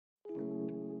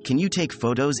Can you take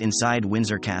photos inside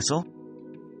Windsor Castle?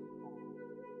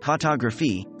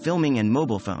 Photography, filming and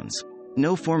mobile phones.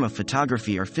 No form of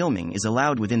photography or filming is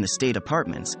allowed within the state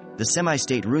apartments, the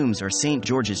semi-state rooms or St.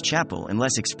 George's Chapel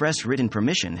unless express written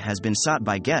permission has been sought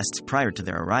by guests prior to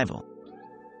their arrival.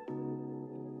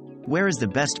 Where is the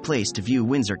best place to view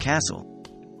Windsor Castle?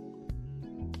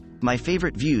 My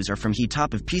favorite views are from the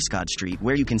top of Peascod Street,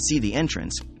 where you can see the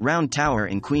entrance, round tower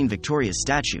and Queen Victoria's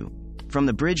statue, from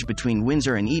the bridge between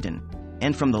Windsor and Eton,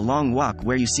 and from the long walk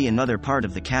where you see another part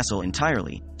of the castle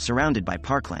entirely, surrounded by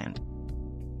parkland.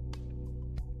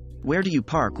 Where do you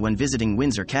park when visiting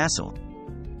Windsor Castle?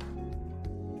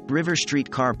 River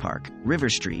Street Car Park, River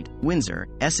Street, Windsor,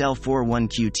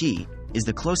 SL41QT, is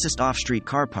the closest off-street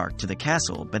car park to the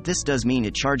castle, but this does mean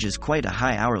it charges quite a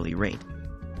high hourly rate.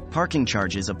 Parking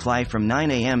charges apply from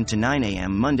 9 a.m. to 9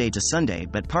 a.m. Monday to Sunday,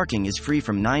 but parking is free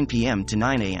from 9 p.m. to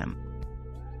 9 a.m.